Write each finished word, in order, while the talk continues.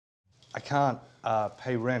I can't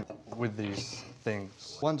pay rent with these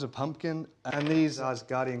things. One's a pumpkin, and these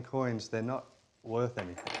Asgardian coins, they're not worth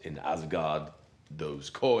anything. In Asgard, these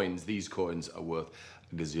coins are worth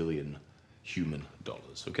a gazillion human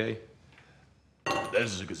dollars, okay?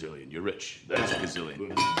 There's a gazillion, you're rich. There's a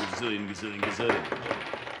gazillion.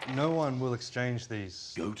 Gazillion. No one will exchange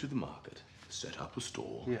these. Go to the market, set up a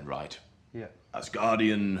stall, and write,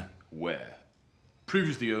 Asgardian ware.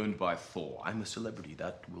 Previously owned by Thor. I'm a celebrity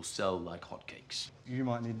that will sell like hotcakes. You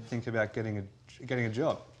might need to think about getting a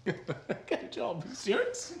job. Get a job? Are you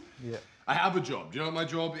serious? Yeah. I have a job. Do you know what my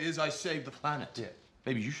job is? I save the planet. Yeah.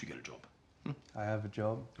 Maybe you should get a job. I have a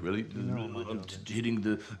job. Really? No, hitting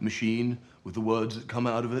the machine with the words that come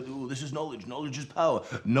out of it. Oh, this is knowledge. Knowledge is power.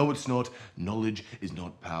 No, it's not. Knowledge is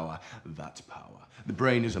not power. That's power. The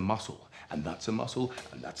brain is a muscle, and that's a muscle,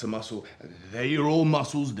 and that's a muscle, and they are all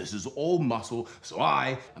muscles. This is all muscle. So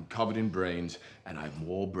I am covered in brains, and I have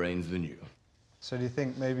more brains than you. So do you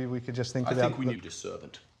think maybe we could just think I about... think we need a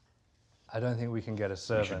servant. I don't think we can get a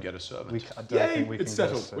servant. We should get a servant. I don't think we can it's get a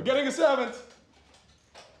settled. servant. We're getting a servant.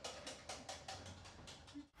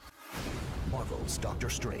 Marvel's Doctor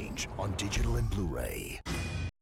Strange on digital and Blu-ray.